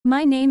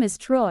My name is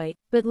Troy,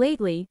 but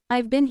lately,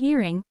 I've been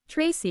hearing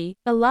Tracy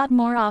a lot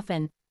more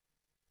often.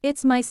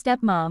 It's my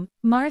stepmom,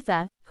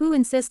 Martha, who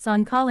insists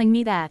on calling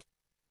me that.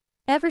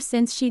 Ever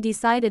since she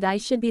decided I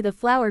should be the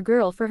flower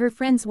girl for her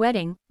friend's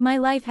wedding, my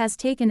life has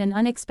taken an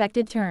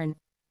unexpected turn.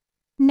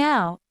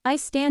 Now, I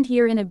stand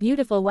here in a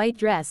beautiful white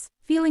dress,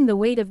 feeling the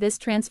weight of this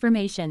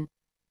transformation.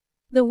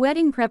 The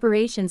wedding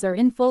preparations are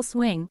in full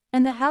swing,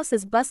 and the house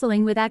is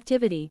bustling with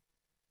activity.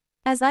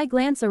 As I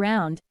glance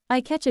around,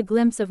 I catch a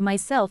glimpse of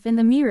myself in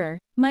the mirror.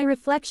 My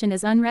reflection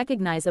is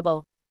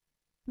unrecognizable.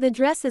 The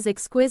dress is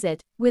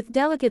exquisite, with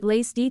delicate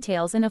lace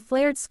details and a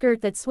flared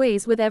skirt that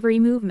sways with every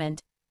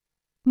movement.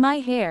 My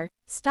hair,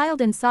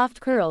 styled in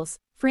soft curls,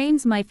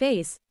 frames my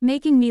face,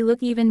 making me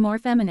look even more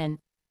feminine.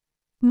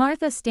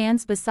 Martha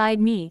stands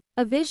beside me,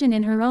 a vision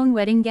in her own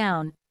wedding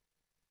gown.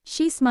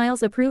 She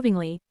smiles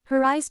approvingly,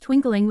 her eyes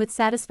twinkling with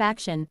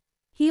satisfaction.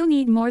 "He'll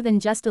need more than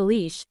just a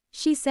leash,"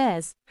 she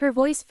says, her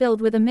voice filled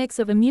with a mix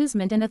of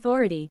amusement and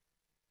authority.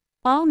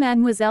 All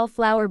Mademoiselle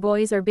Flower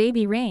boys are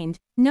baby-rained,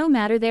 no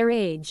matter their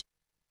age.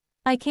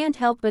 I can't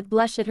help but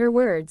blush at her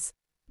words.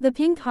 The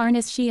pink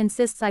harness she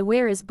insists I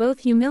wear is both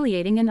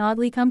humiliating and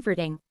oddly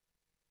comforting.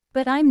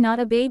 But I'm not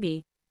a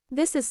baby.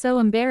 This is so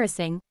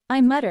embarrassing,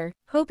 I mutter,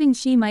 hoping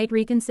she might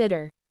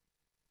reconsider.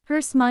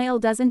 Her smile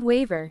doesn't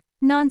waver.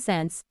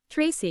 "Nonsense,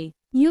 Tracy.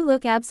 You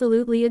look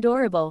absolutely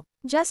adorable.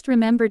 Just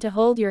remember to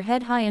hold your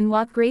head high and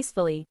walk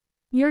gracefully.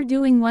 You're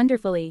doing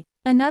wonderfully."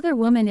 Another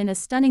woman in a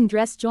stunning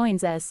dress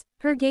joins us,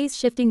 her gaze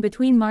shifting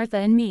between Martha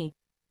and me.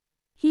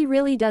 "He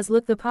really does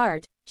look the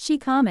part," she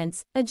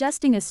comments,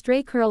 adjusting a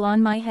stray curl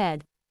on my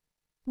head.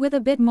 "With a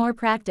bit more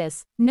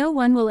practice, no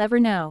one will ever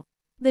know."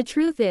 The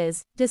truth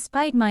is,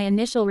 despite my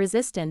initial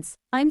resistance,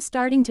 I'm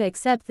starting to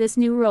accept this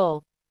new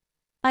role.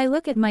 I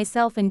look at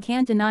myself and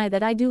can't deny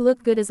that I do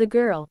look good as a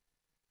girl.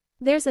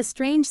 There's a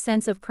strange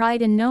sense of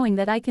pride in knowing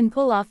that I can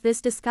pull off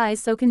this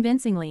disguise so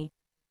convincingly.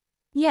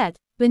 Yet,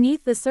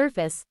 beneath the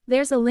surface,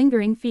 there's a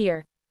lingering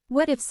fear.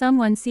 What if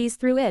someone sees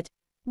through it?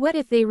 What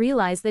if they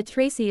realize that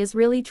Tracy is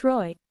really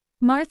Troy?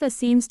 Martha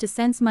seems to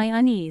sense my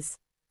unease.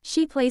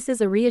 She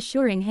places a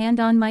reassuring hand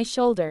on my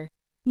shoulder.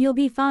 "You'll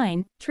be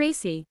fine,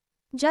 Tracy.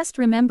 Just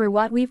remember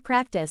what we've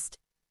practiced.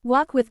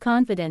 Walk with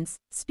confidence,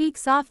 speak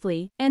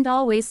softly, and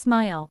always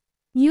smile.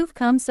 You've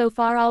come so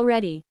far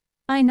already."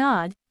 I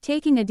nod,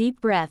 taking a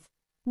deep breath.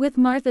 With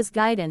Martha's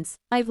guidance,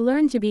 I've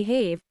learned to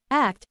behave,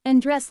 act,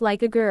 and dress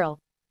like a girl.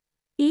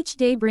 Each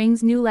day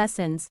brings new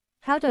lessons: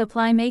 how to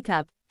apply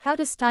makeup, how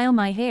to style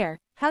my hair,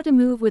 how to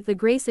move with the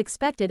grace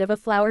expected of a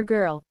flower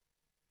girl.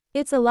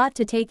 It's a lot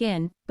to take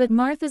in, but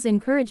Martha's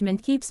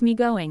encouragement keeps me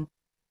going.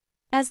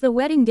 As the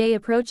wedding day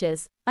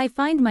approaches, I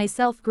find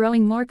myself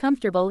growing more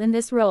comfortable in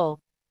this role.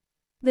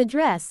 The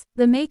dress,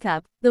 the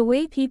makeup, the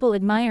way people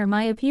admire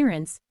my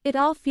appearance, it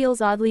all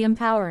feels oddly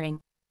empowering.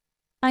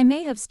 I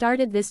may have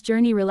started this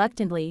journey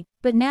reluctantly,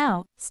 but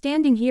now,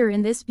 standing here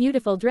in this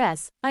beautiful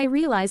dress, I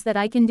realize that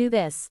I can do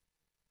this.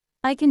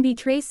 I can be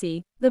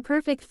Tracy, the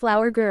perfect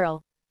flower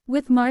girl.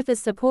 With Martha's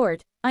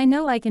support, I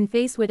know I can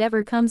face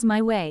whatever comes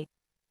my way.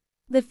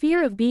 The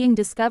fear of being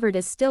discovered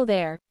is still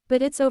there,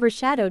 but it's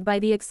overshadowed by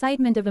the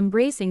excitement of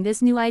embracing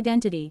this new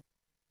identity.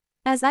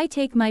 As I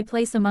take my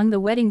place among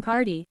the wedding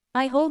party,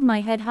 I hold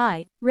my head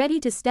high, ready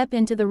to step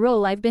into the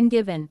role I've been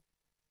given.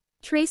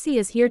 Tracy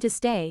is here to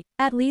stay,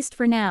 at least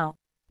for now.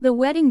 The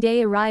wedding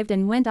day arrived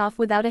and went off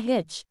without a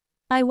hitch.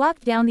 I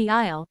walked down the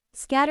aisle,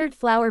 scattered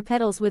flower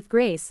petals with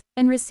grace,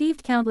 and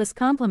received countless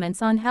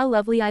compliments on how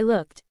lovely I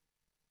looked.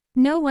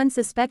 No one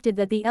suspected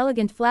that the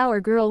elegant flower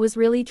girl was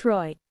really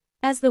Troy.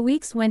 As the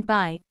weeks went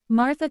by,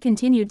 Martha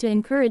continued to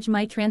encourage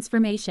my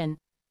transformation.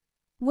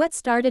 What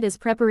started as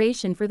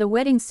preparation for the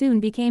wedding soon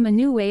became a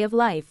new way of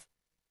life.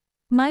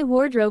 My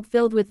wardrobe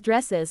filled with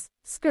dresses,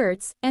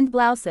 skirts, and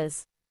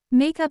blouses.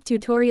 Makeup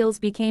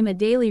tutorials became a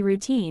daily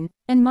routine,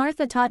 and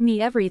Martha taught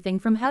me everything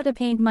from how to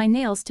paint my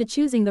nails to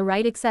choosing the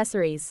right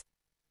accessories.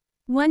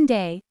 One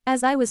day,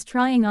 as I was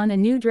trying on a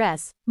new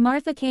dress,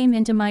 Martha came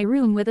into my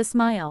room with a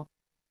smile.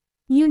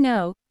 "You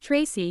know,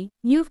 Tracy,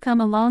 you've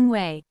come a long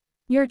way.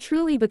 You're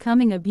truly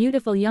becoming a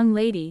beautiful young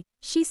lady,"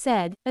 she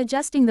said,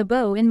 adjusting the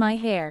bow in my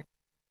hair.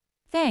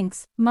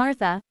 "Thanks,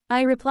 Martha,"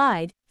 I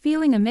replied,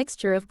 feeling a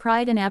mixture of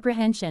pride and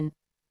apprehension.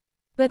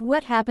 "But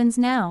what happens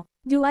now?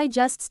 Do I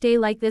just stay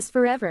like this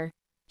forever?"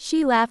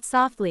 She laughed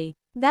softly.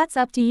 "That's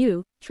up to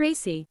you,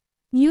 Tracy.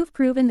 You've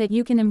proven that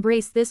you can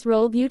embrace this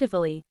role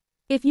beautifully.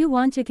 If you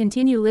want to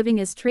continue living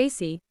as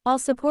Tracy, I'll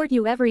support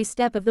you every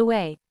step of the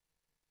way.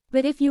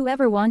 But if you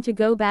ever want to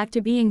go back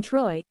to being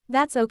Troy,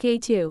 that's okay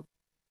too."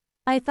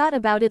 I thought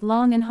about it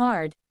long and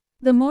hard.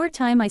 The more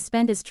time I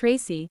spent as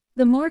Tracy,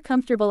 the more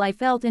comfortable I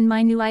felt in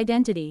my new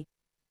identity.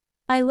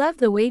 I loved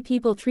the way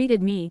people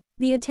treated me,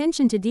 the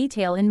attention to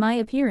detail in my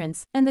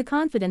appearance, and the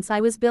confidence I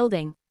was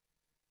building.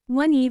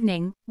 One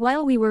evening,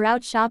 while we were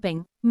out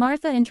shopping,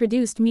 Martha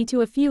introduced me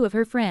to a few of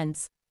her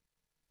friends.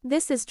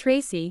 "This is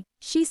Tracy,"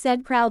 she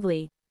said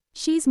proudly.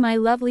 "She's my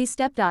lovely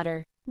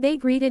stepdaughter." They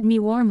greeted me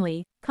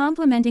warmly,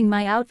 complimenting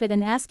my outfit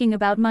and asking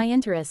about my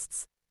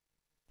interests.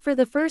 For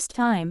the first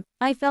time,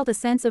 I felt a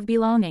sense of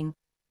belonging.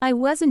 I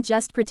wasn't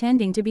just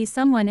pretending to be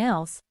someone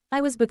else,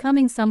 I was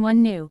becoming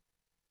someone new.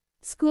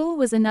 School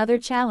was another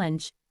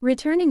challenge.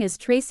 Returning as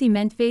Tracy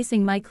meant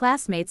facing my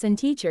classmates and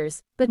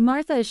teachers, but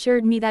Martha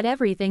assured me that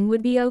everything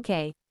would be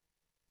okay.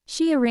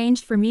 She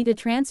arranged for me to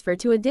transfer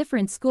to a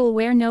different school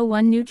where no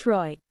one knew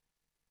Troy.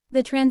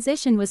 The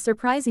transition was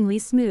surprisingly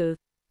smooth.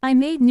 I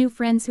made new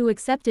friends who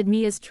accepted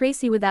me as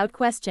Tracy without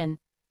question.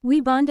 We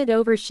bonded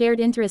over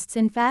shared interests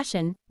in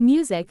fashion,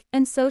 music,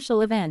 and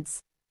social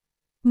events.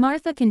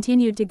 Martha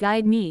continued to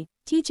guide me,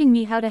 teaching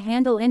me how to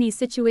handle any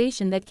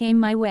situation that came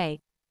my way.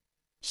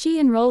 She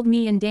enrolled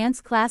me in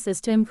dance classes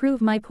to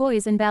improve my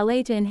poise and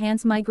ballet to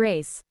enhance my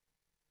grace.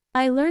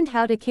 I learned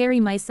how to carry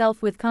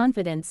myself with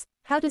confidence,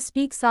 how to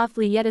speak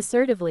softly yet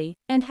assertively,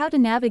 and how to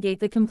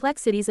navigate the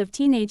complexities of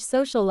teenage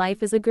social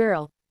life as a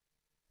girl.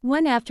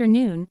 One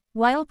afternoon,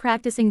 while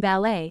practicing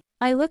ballet,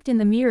 I looked in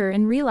the mirror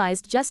and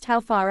realized just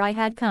how far I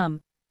had come.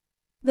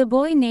 The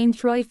boy named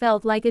Troy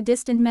felt like a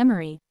distant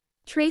memory.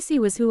 Tracy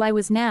was who I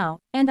was now,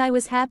 and I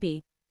was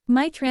happy.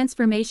 My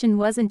transformation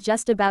wasn't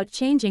just about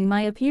changing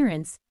my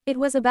appearance, it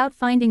was about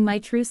finding my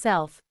true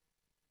self.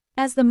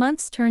 As the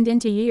months turned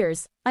into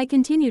years, I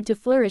continued to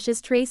flourish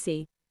as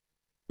Tracy.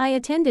 I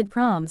attended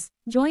proms,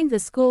 joined the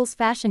school's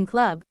fashion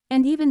club,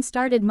 and even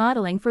started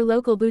modeling for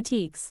local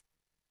boutiques.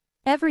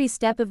 Every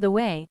step of the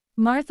way,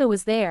 Martha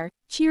was there,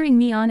 cheering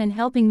me on and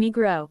helping me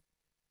grow.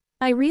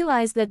 I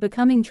realized that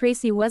becoming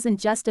Tracy wasn't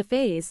just a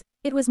phase,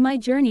 it was my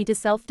journey to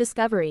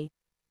self-discovery.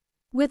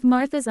 With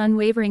Martha's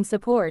unwavering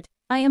support,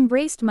 I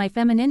embraced my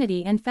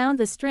femininity and found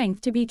the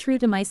strength to be true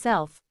to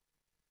myself.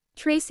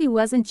 Tracy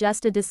wasn't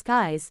just a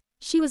disguise,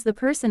 she was the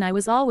person I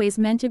was always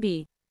meant to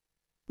be.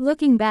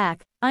 Looking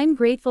back, I'm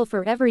grateful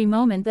for every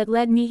moment that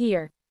led me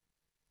here.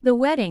 The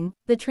wedding,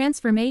 the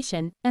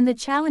transformation, and the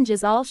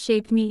challenges all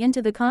shaped me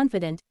into the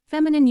confident,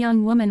 feminine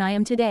young woman I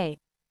am today.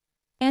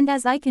 And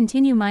as I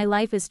continue my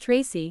life as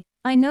Tracy,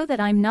 I know that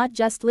I'm not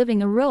just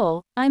living a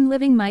role, I'm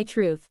living my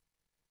truth.